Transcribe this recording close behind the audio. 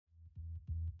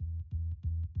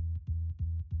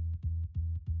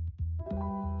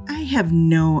I have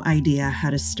no idea how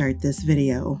to start this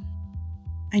video.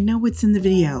 I know what's in the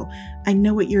video. I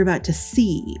know what you're about to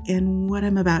see and what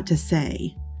I'm about to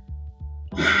say.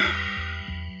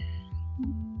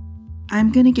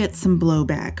 I'm gonna get some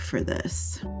blowback for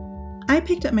this. I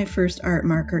picked up my first art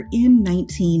marker in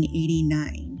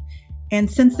 1989, and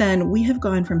since then we have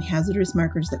gone from hazardous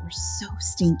markers that were so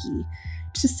stinky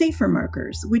to safer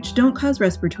markers, which don't cause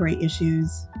respiratory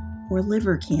issues or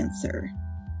liver cancer.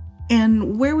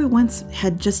 And where we once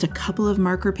had just a couple of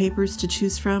marker papers to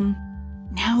choose from,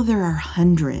 now there are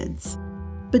hundreds.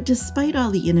 But despite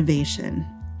all the innovation,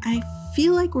 I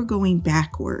feel like we're going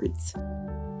backwards.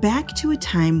 Back to a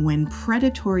time when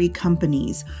predatory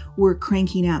companies were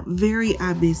cranking out very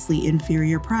obviously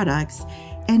inferior products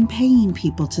and paying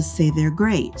people to say they're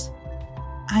great.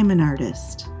 I'm an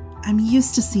artist. I'm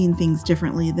used to seeing things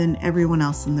differently than everyone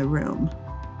else in the room.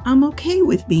 I'm okay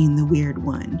with being the weird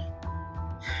one.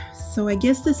 So I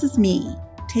guess this is me,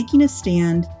 taking a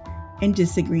stand and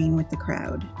disagreeing with the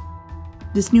crowd.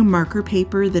 This new marker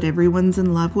paper that everyone's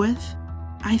in love with,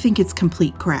 I think it's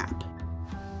complete crap.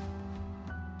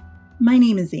 My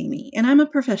name is Amy, and I'm a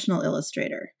professional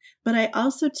illustrator, but I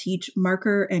also teach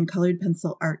marker and colored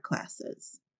pencil art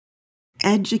classes.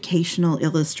 Educational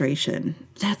illustration,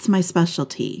 that's my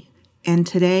specialty. And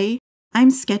today,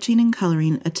 I'm sketching and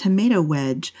coloring a tomato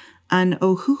wedge on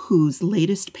Ohuhu's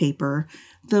latest paper,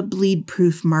 the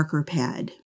bleed-proof marker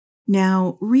pad.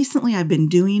 Now, recently I've been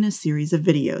doing a series of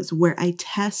videos where I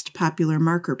test popular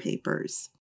marker papers.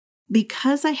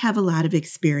 Because I have a lot of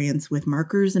experience with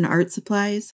markers and art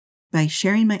supplies, by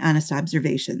sharing my honest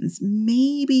observations,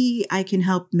 maybe I can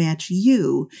help match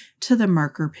you to the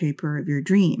marker paper of your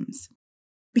dreams.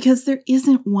 Because there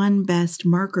isn't one best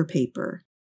marker paper.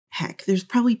 Heck, there's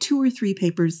probably 2 or 3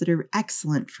 papers that are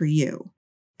excellent for you.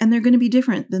 And they're going to be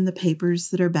different than the papers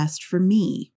that are best for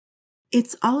me.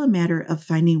 It's all a matter of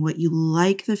finding what you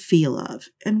like the feel of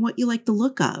and what you like the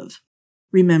look of.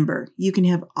 Remember, you can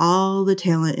have all the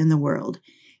talent in the world,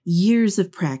 years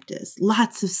of practice,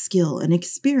 lots of skill and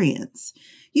experience.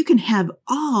 You can have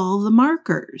all the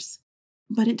markers,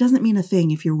 but it doesn't mean a thing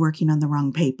if you're working on the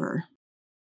wrong paper.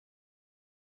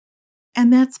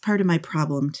 And that's part of my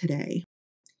problem today.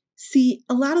 See,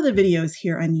 a lot of the videos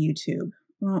here on YouTube,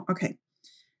 well, okay,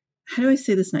 how do I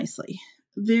say this nicely?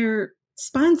 They're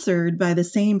sponsored by the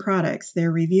same products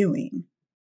they're reviewing.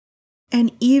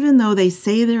 And even though they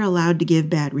say they're allowed to give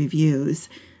bad reviews,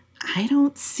 I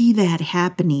don't see that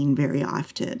happening very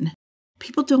often.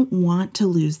 People don't want to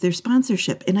lose their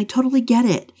sponsorship, and I totally get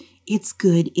it. It's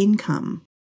good income.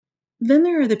 Then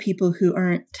there are the people who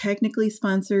aren't technically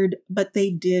sponsored, but they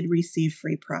did receive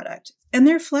free product, and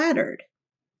they're flattered.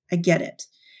 I get it.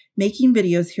 Making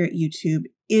videos here at YouTube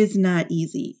is not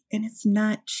easy, and it's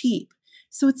not cheap,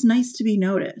 so it's nice to be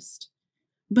noticed.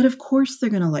 But of course they're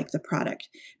going to like the product,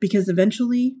 because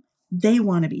eventually they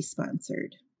want to be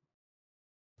sponsored.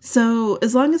 So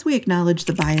as long as we acknowledge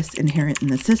the bias inherent in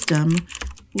the system,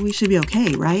 we should be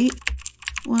okay, right?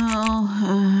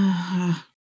 Well,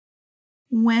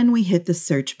 when we hit the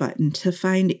search button to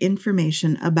find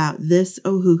information about this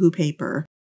Ohuhu paper,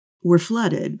 we're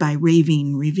flooded by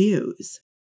raving reviews.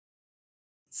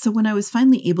 So when I was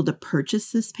finally able to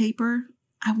purchase this paper,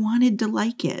 I wanted to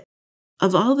like it.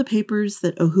 Of all the papers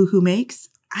that Ohuhu makes,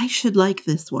 I should like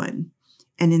this one.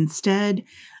 And instead,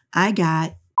 I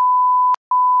got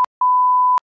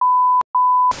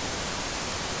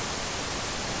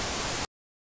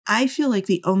I feel like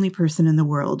the only person in the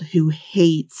world who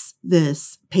hates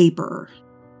this paper.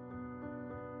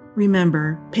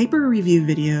 Remember, paper review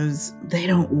videos, they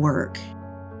don't work.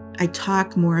 I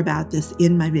talk more about this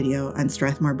in my video on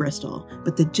Strathmore, Bristol,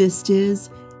 but the gist is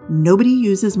nobody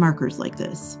uses markers like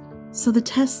this, so the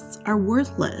tests are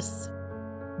worthless.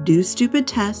 Do stupid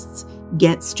tests,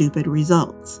 get stupid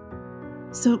results.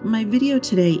 So my video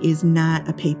today is not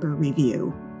a paper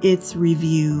review. It's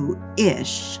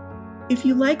review-ish. If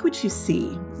you like what you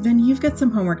see, then you've got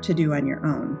some homework to do on your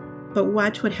own. But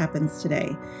watch what happens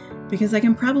today, because I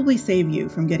can probably save you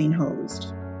from getting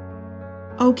hosed.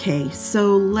 Okay,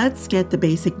 so let's get the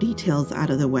basic details out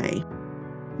of the way.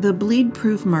 The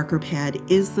bleed-proof marker pad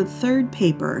is the 3rd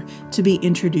paper to be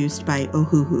introduced by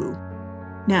Ohuhu.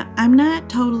 Now, I'm not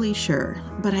totally sure,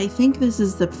 but I think this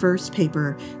is the first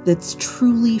paper that's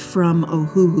truly from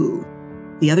Ohuhu.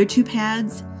 The other 2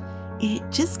 pads, it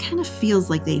just kind of feels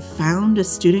like they found a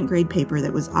student grade paper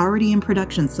that was already in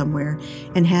production somewhere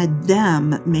and had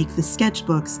them make the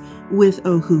sketchbooks with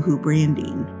Ohuhu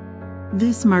branding.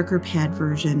 This marker pad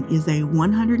version is a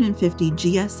 150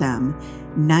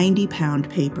 GSM 90-pound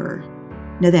paper.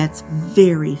 Now that's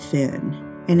very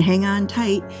thin, and hang on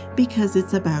tight because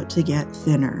it's about to get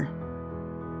thinner.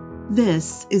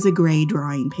 This is a gray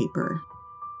drawing paper.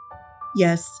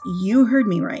 Yes, you heard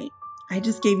me right. I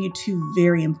just gave you two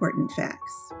very important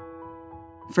facts.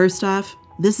 First off,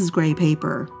 this is gray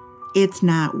paper. It's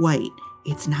not white.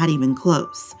 It's not even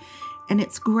close. And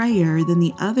it's grayer than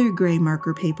the other gray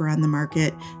marker paper on the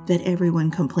market that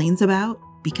everyone complains about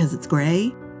because it's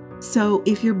gray. So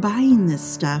if you're buying this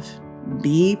stuff,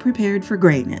 be prepared for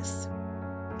grayness.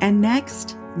 And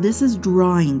next, this is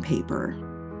drawing paper.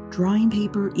 Drawing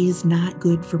paper is not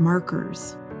good for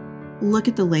markers. Look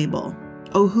at the label.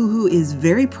 Ohuhu is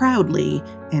very proudly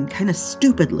and kind of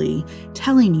stupidly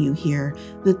telling you here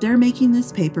that they're making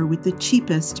this paper with the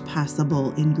cheapest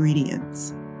possible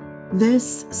ingredients.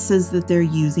 This says that they're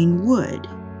using wood,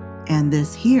 and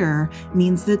this here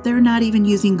means that they're not even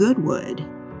using good wood.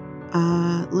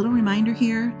 Little reminder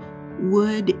here,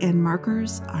 wood and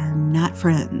markers are not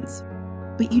friends.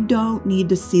 But you don't need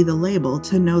to see the label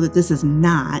to know that this is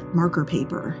not marker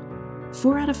paper.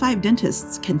 4 out of 5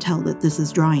 dentists can tell that this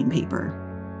is drawing paper.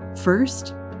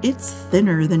 First, it's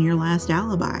thinner than your last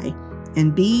alibi.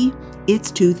 And B, it's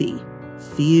toothy.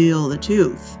 Feel the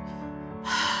tooth.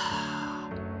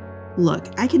 Look,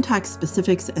 I can talk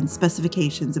specifics and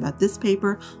specifications about this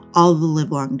paper all the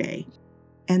livelong day.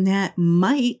 And that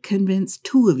might convince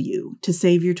 2 of you to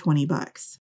save your 20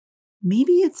 bucks.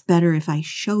 Maybe it's better if I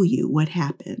show you what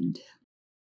happened.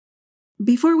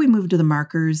 Before we move to the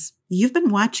markers, you've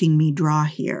been watching me draw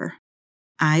here.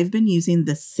 I've been using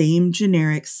the same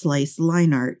generic slice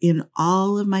line art in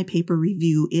all of my paper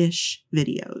review-ish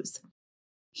videos.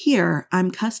 Here,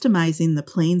 I'm customizing the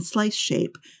plain slice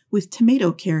shape with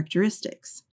tomato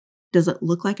characteristics. Does it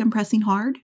look like I'm pressing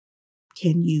hard?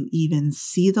 Can you even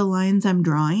see the lines I'm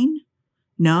drawing?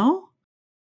 No?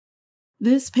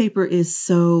 This paper is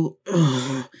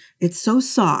it's so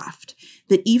soft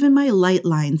that even my light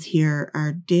lines here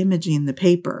are damaging the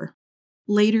paper.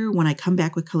 Later, when I come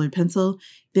back with colored pencil,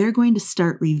 they're going to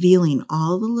start revealing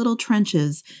all the little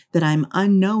trenches that I'm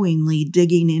unknowingly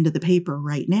digging into the paper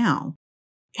right now.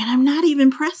 And I'm not even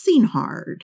pressing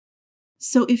hard.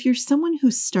 So if you're someone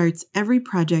who starts every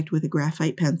project with a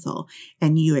graphite pencil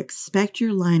and you expect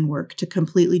your line work to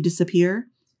completely disappear,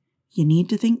 you need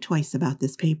to think twice about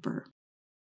this paper.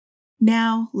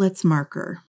 Now let's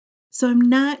marker. So I'm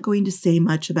not going to say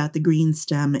much about the green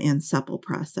stem and supple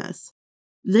process.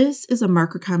 This is a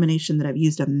marker combination that I've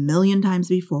used a million times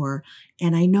before,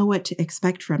 and I know what to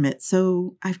expect from it,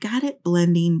 so I've got it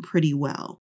blending pretty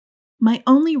well. My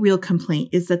only real complaint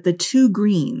is that the 2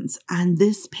 greens on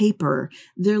this paper,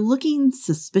 they're looking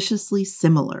suspiciously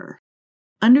similar.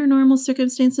 Under normal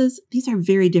circumstances, these are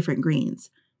very different greens,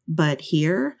 but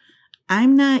here,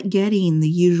 I'm not getting the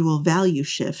usual value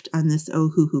shift on this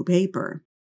Ohuhu paper.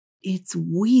 It's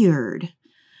weird.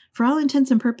 For all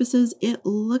intents and purposes, it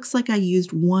looks like I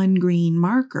used 1 green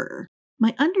marker.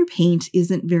 My underpaint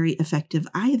isn't very effective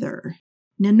either.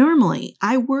 Now, normally,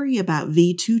 I worry about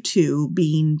V22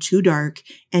 being too dark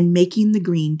and making the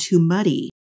green too muddy.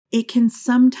 It can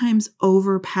sometimes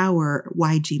overpower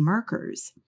YG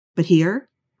markers. But here,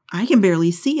 I can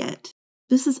barely see it.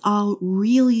 This is all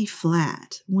really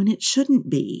flat when it shouldn't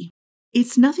be.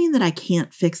 It's nothing that I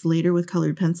can't fix later with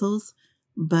colored pencils,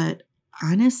 but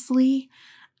honestly,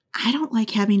 I don't like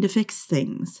having to fix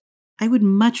things. I would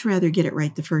much rather get it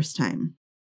right the first time.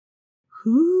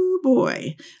 Hoo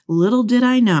boy, little did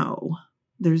I know,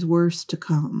 there's worse to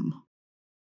come.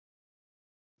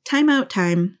 Timeout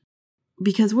time,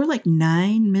 because we're like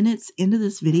 9 minutes into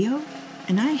this video,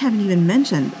 and I haven't even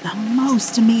mentioned the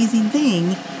most amazing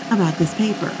thing about this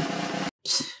paper.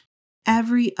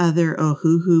 Every other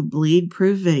Ohuhu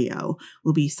bleed-proof video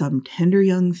will be some tender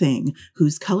young thing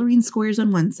who's coloring squares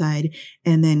on one side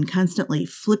and then constantly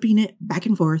flipping it back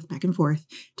and forth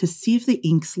to see if the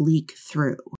inks leak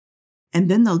through. And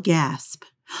then they'll gasp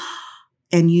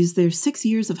and use their 6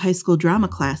 years of high school drama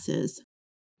classes.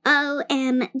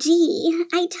 OMG,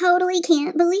 I totally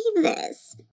can't believe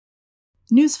this.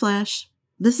 Newsflash,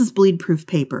 this is bleed-proof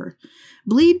paper.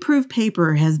 Bleed-proof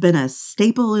paper has been a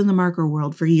staple in the marker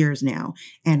world for years now,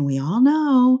 and we all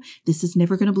know this is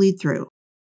never going to bleed through.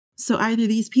 So either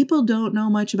these people don't know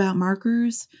much about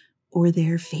markers, or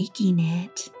they're faking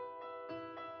it.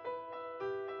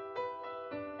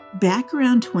 Back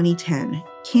around 2010,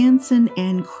 Canson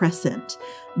and Crescent,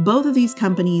 both of these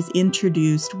companies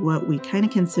introduced what we kind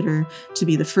of consider to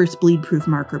be the first bleed-proof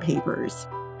marker papers.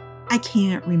 I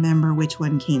can't remember which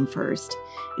one came first.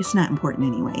 It's not important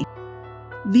anyway.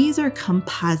 These are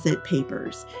composite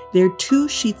papers. They're 2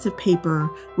 sheets of paper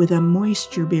with a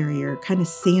moisture barrier kind of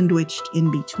sandwiched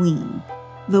in between.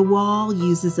 The wall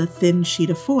uses a thin sheet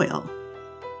of foil.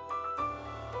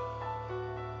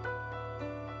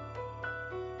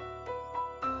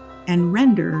 and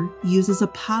render uses a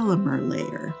polymer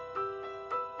layer.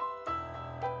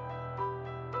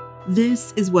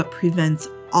 This is what prevents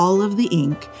all of the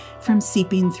ink from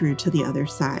seeping through to the other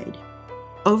side.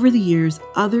 Over the years,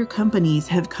 other companies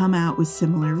have come out with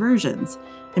similar versions.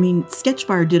 I mean,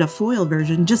 Sketchbar did a foil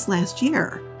version just last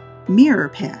year. Mirror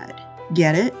pad.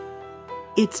 Get it?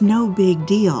 It's no big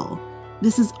deal.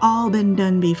 This has all been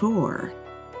done before.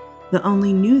 The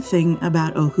only new thing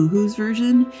about Ohuhu's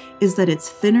version is that it's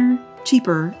thinner,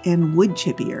 cheaper, and wood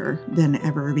chippier than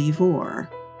ever before.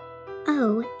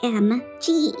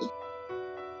 OMG.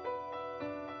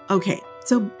 Okay,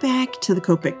 so back to the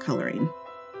Copic coloring.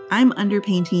 I'm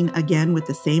underpainting again with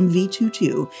the same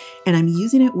V22, and I'm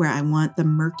using it where I want the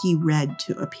murky red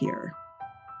to appear.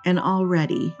 And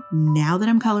already, now that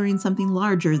I'm coloring something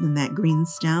larger than that green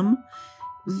stem,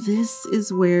 this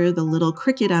is where the little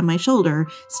cricket on my shoulder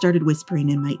started whispering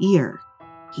in my ear.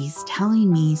 He's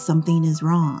telling me something is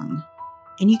wrong.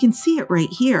 And you can see it right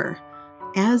here.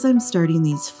 As I'm starting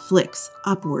these flicks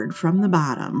upward from the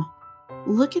bottom,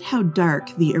 look at how dark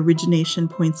the origination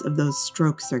points of those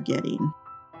strokes are getting.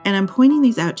 And I'm pointing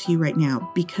these out to you right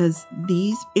now because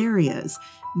these areas,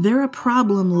 they're a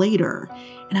problem later.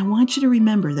 And I want you to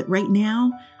remember that right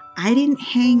now, I didn't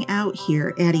hang out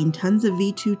here adding tons of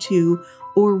V22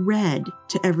 or red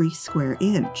to every square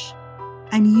inch.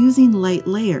 I'm using light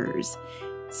layers.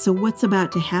 So what's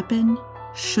about to happen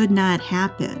should not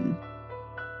happen.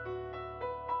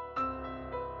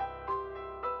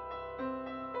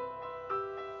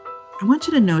 I want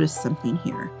you to notice something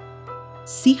here.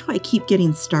 See how I keep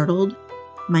getting startled?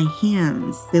 My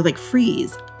hands, they like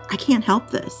freeze. I can't help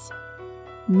this.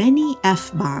 Many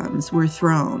F-bombs were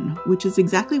thrown, which is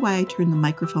exactly why I turn the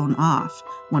microphone off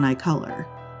when I color.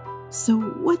 So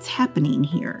what's happening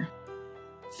here?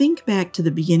 Think back to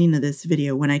the beginning of this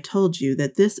video when I told you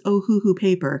that this Ohuhu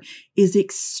paper is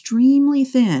extremely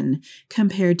thin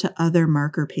compared to other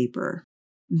marker paper.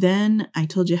 Then I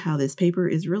told you how this paper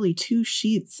is really 2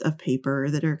 sheets of paper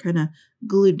that are kind of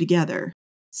glued together.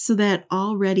 So that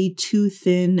already too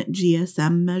thin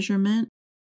GSM measurement,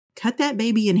 cut that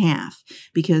baby in half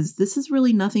because this is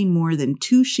really nothing more than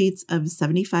 2 sheets of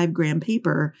 75-gram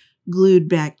paper glued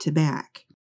back to back.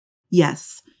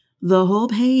 Yes, the whole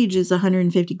page is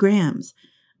 150 grams,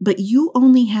 but you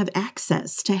only have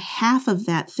access to half of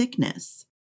that thickness.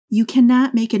 You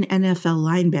cannot make an NFL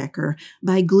linebacker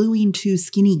by gluing 2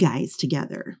 skinny guys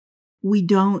together. We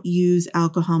don't use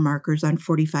alcohol markers on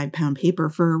 45-pound paper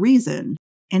for a reason,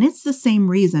 and it's the same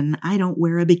reason I don't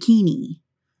wear a bikini.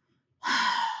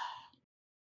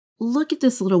 Look at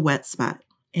this little wet spot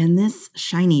and this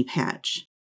shiny patch.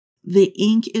 The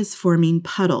ink is forming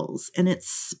puddles and it's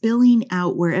spilling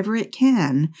out wherever it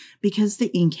can because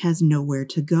the ink has nowhere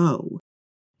to go.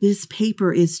 This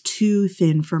paper is too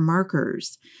thin for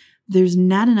markers. There's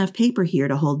not enough paper here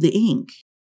to hold the ink.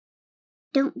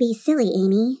 Don't be silly,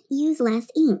 Amy. Use less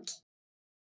ink.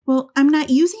 Well, I'm not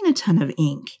using a ton of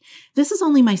ink. This is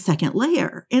only my second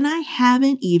layer, and I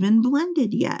haven't even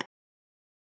blended yet.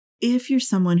 If you're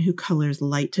someone who colors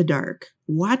light to dark,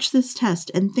 watch this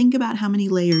test and think about how many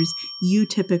layers you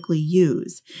typically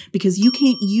use, because you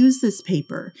can't use this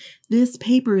paper. This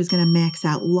paper is going to max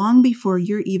out long before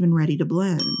you're even ready to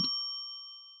blend.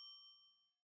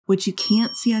 What you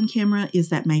can't see on camera is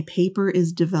that my paper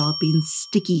is developing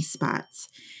sticky spots.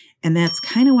 And that's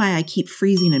kind of why I keep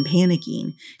freezing and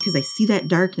panicking, because I see that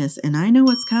darkness and I know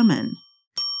what's coming.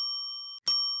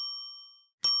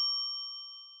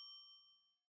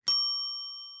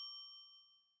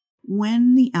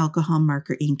 When the alcohol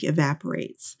marker ink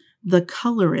evaporates, the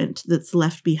colorant that's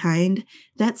left behind,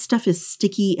 that stuff is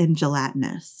sticky and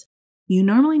gelatinous. You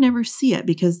normally never see it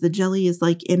because the jelly is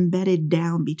like embedded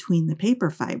down between the paper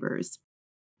fibers.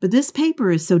 But this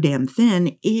paper is so damn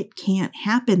thin, it can't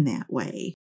happen that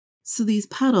way. So these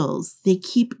puddles, they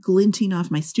keep glinting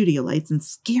off my studio lights and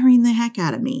scaring the heck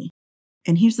out of me.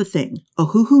 And here's the thing,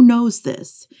 Ohuhu knows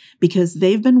this because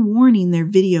they've been warning their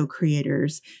video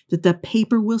creators that the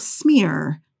paper will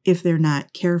smear if they're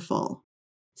not careful.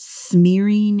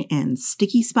 Smearing and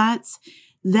sticky spots,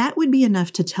 that would be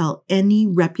enough to tell any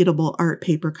reputable art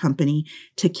paper company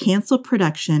to cancel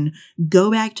production, go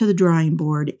back to the drawing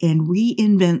board, and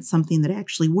reinvent something that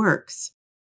actually works.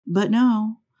 But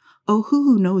no,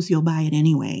 Ohuhu knows you'll buy it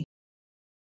anyway.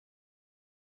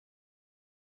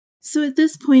 So at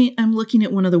this point, I'm looking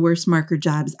at one of the worst marker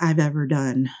jobs I've ever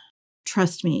done.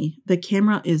 Trust me, the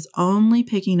camera is only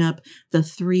picking up the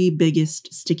 3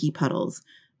 biggest sticky puddles,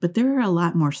 but there are a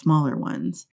lot more smaller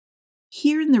ones.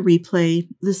 Here in the replay,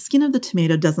 the skin of the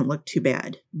tomato doesn't look too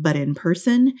bad, but in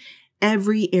person,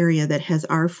 every area that has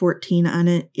R14 on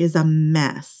it is a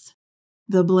mess.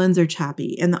 The blends are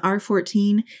choppy, and the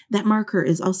R14, that marker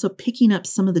is also picking up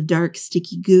some of the dark,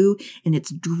 sticky goo, and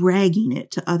it's dragging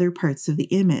it to other parts of the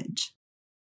image.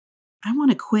 I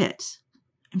want to quit.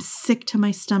 I'm sick to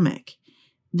my stomach.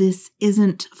 This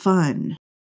isn't fun.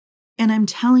 And I'm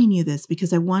telling you this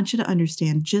because I want you to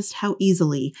understand just how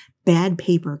easily bad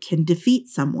paper can defeat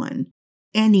someone,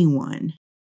 anyone.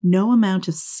 No amount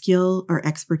of skill or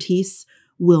expertise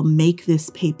will make this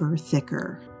paper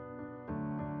thicker.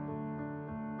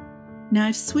 Now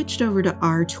I've switched over to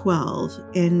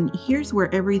R12, and here's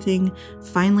where everything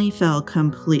finally fell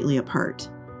completely apart.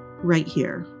 Right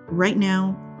here. Right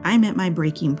now, I'm at my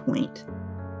breaking point.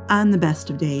 On the best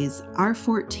of days,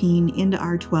 R14 into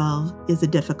R12 is a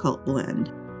difficult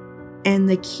blend. And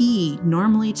the key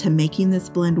normally to making this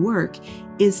blend work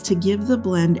is to give the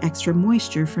blend extra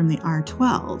moisture from the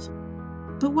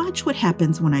R12. But watch what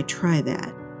happens when I try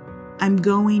that. I'm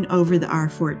going over the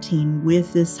R14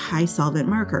 with this high solvent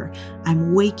marker.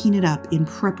 I'm waking it up in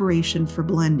preparation for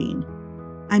blending.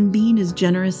 I'm being as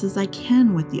generous as I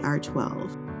can with the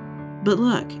R12. But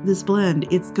look, this blend,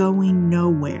 it's going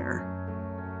nowhere.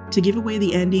 To give away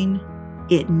the ending,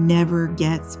 it never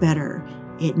gets better.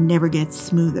 It never gets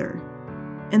smoother.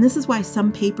 And this is why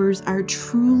some papers are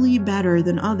truly better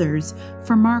than others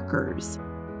for markers.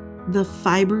 The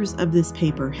fibers of this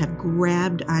paper have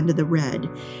grabbed onto the red,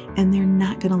 and they're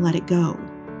not going to let it go.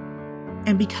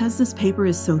 And because this paper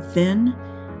is so thin,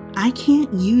 I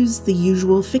can't use the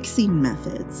usual fixing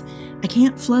methods. I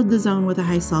can't flood the zone with a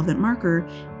high solvent marker.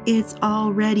 It's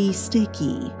already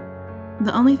sticky.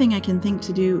 The only thing I can think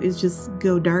to do is just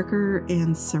go darker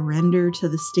and surrender to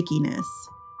the stickiness.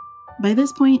 By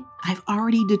this point, I've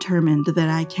already determined that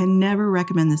I can never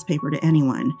recommend this paper to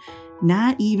anyone,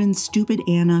 not even stupid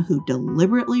Anna who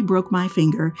deliberately broke my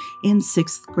finger in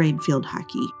 6th grade field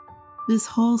hockey. This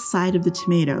whole side of the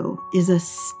tomato is a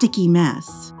sticky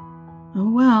mess. Oh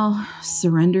well,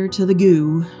 surrender to the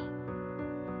goo.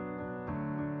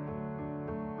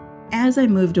 As I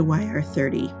move to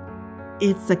YR30,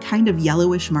 it's a kind of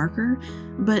yellowish marker,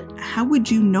 but how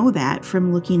would you know that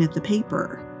from looking at the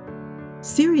paper?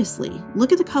 Seriously,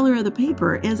 look at the color of the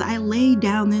paper as I lay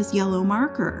down this yellow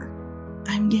marker.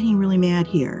 I'm getting really mad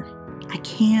here. I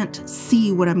can't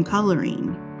see what I'm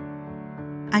coloring.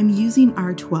 I'm using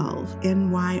R12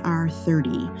 and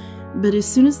YR30, but as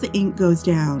soon as the ink goes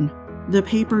down, the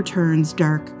paper turns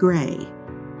dark gray.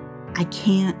 I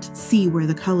can't see where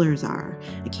the colors are.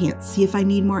 I can't see if I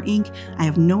need more ink. I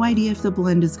have no idea if the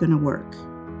blend is going to work.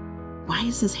 Why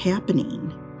is this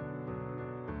happening?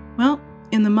 Well,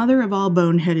 in the mother of all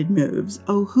boneheaded moves,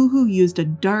 Ohuhu used a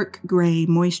dark gray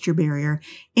moisture barrier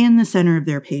in the center of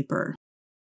their paper.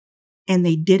 And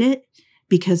they did it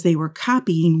because they were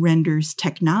copying Render's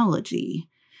technology.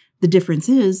 The difference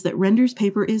is that Render's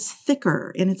paper is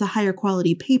thicker and it's a higher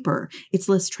quality paper. It's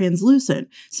less translucent,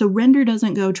 so Render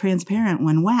doesn't go transparent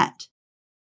when wet.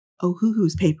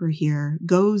 Ohuhu's paper here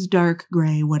goes dark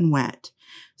gray when wet.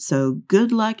 So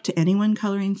good luck to anyone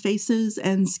coloring faces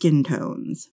and skin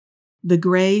tones. The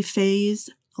gray phase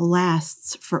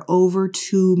lasts for over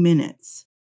 2 minutes.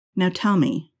 Now tell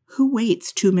me, who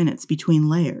waits 2 minutes between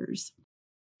layers?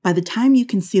 By the time you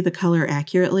can see the color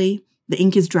accurately, the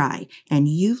ink is dry, and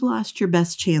you've lost your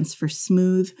best chance for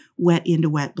smooth, wet into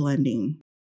wet blending.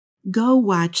 Go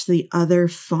watch the other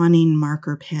fawning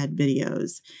marker pad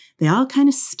videos. They all kind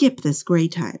of skip this gray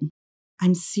time.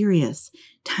 I'm serious.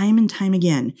 Time and time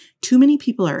again, too many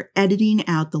people are editing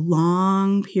out the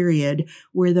long period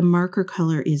where the marker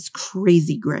color is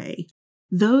crazy gray.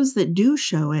 Those that do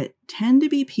show it tend to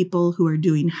be people who are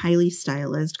doing highly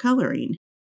stylized coloring.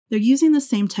 They're using the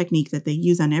same technique that they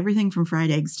use on everything from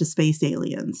fried eggs to space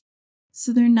aliens.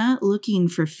 So they're not looking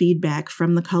for feedback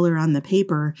from the color on the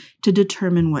paper to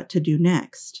determine what to do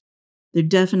next. They're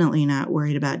definitely not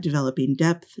worried about developing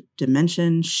depth,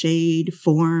 dimension, shade,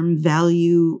 form,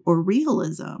 value, or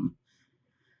realism.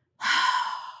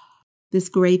 This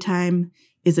gray time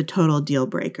is a total deal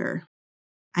breaker.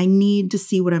 I need to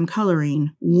see what I'm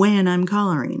coloring when I'm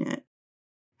coloring it.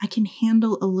 I can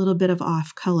handle a little bit of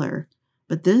off color,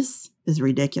 but this is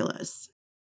ridiculous.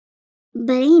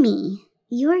 But Amy,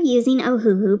 you're using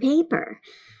Ohuhu paper.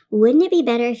 Wouldn't it be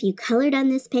better if you colored on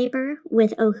this paper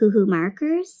with Ohuhu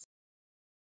markers?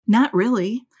 Not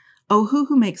really.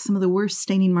 Ohuhu makes some of the worst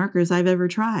staining markers I've ever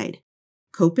tried.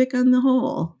 Copic on the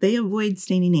whole, they avoid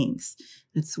staining inks.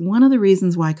 That's one of the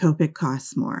reasons why Copic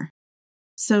costs more.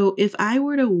 So if I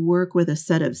were to work with a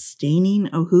set of staining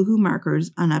Ohuhu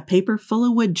markers on a paper full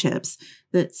of wood chips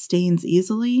that stains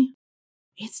easily,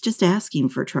 it's just asking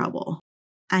for trouble.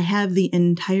 I have the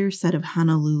entire set of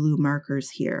Honolulu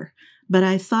markers here, but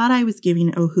I thought I was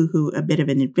giving Ohuhu a bit of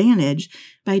an advantage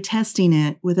by testing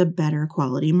it with a better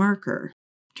quality marker.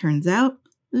 Turns out,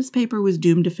 this paper was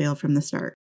doomed to fail from the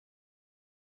start.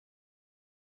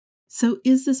 So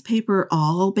is this paper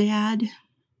all bad?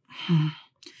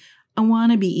 I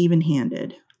want to be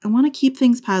even-handed. I want to keep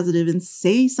things positive and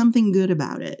say something good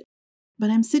about it. But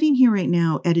I'm sitting here right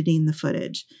now editing the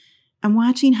footage. I'm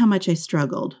watching how much I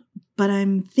struggled, but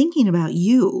I'm thinking about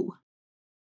you.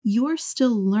 You're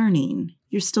still learning,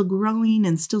 you're still growing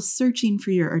and still searching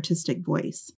for your artistic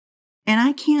voice. And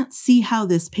I can't see how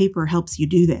this paper helps you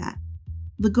do that.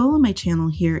 The goal of my channel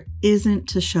here isn't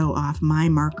to show off my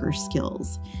marker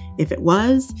skills. If it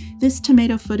was, this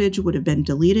tomato footage would have been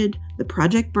deleted, the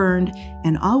project burned,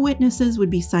 and all witnesses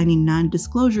would be signing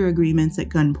non-disclosure agreements at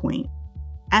gunpoint.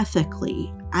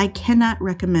 Ethically, I cannot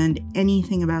recommend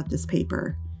anything about this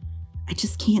paper. I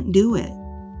just can't do it.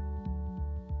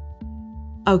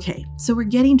 Okay, so we're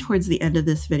getting towards the end of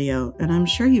this video, and I'm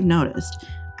sure you've noticed,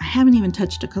 I haven't even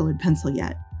touched a colored pencil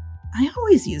yet. I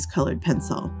always use colored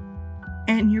pencil.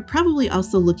 And you're probably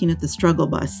also looking at the struggle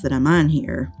bus that I'm on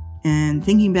here, and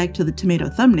thinking back to the tomato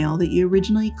thumbnail that you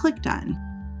originally clicked on.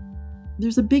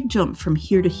 There's a big jump from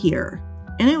here to here,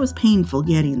 and it was painful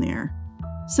getting there.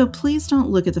 So please don't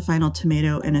look at the final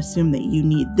tomato and assume that you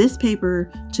need this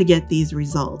paper to get these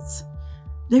results.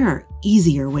 There are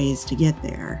easier ways to get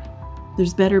there.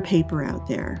 There's better paper out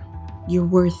there. You're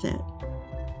worth it.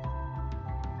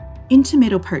 In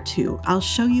Tomato Part 2, I'll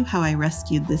show you how I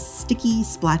rescued this sticky,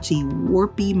 splotchy,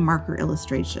 warpy marker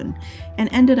illustration and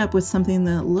ended up with something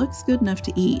that looks good enough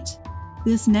to eat.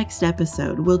 This next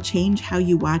episode will change how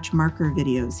you watch marker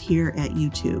videos here at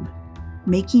YouTube,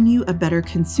 making you a better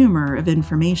consumer of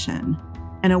information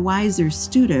and a wiser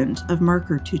student of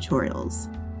marker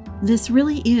tutorials. This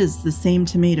really is the same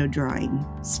tomato drawing,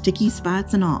 sticky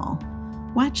spots and all.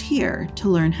 Watch here to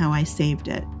learn how I saved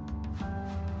it.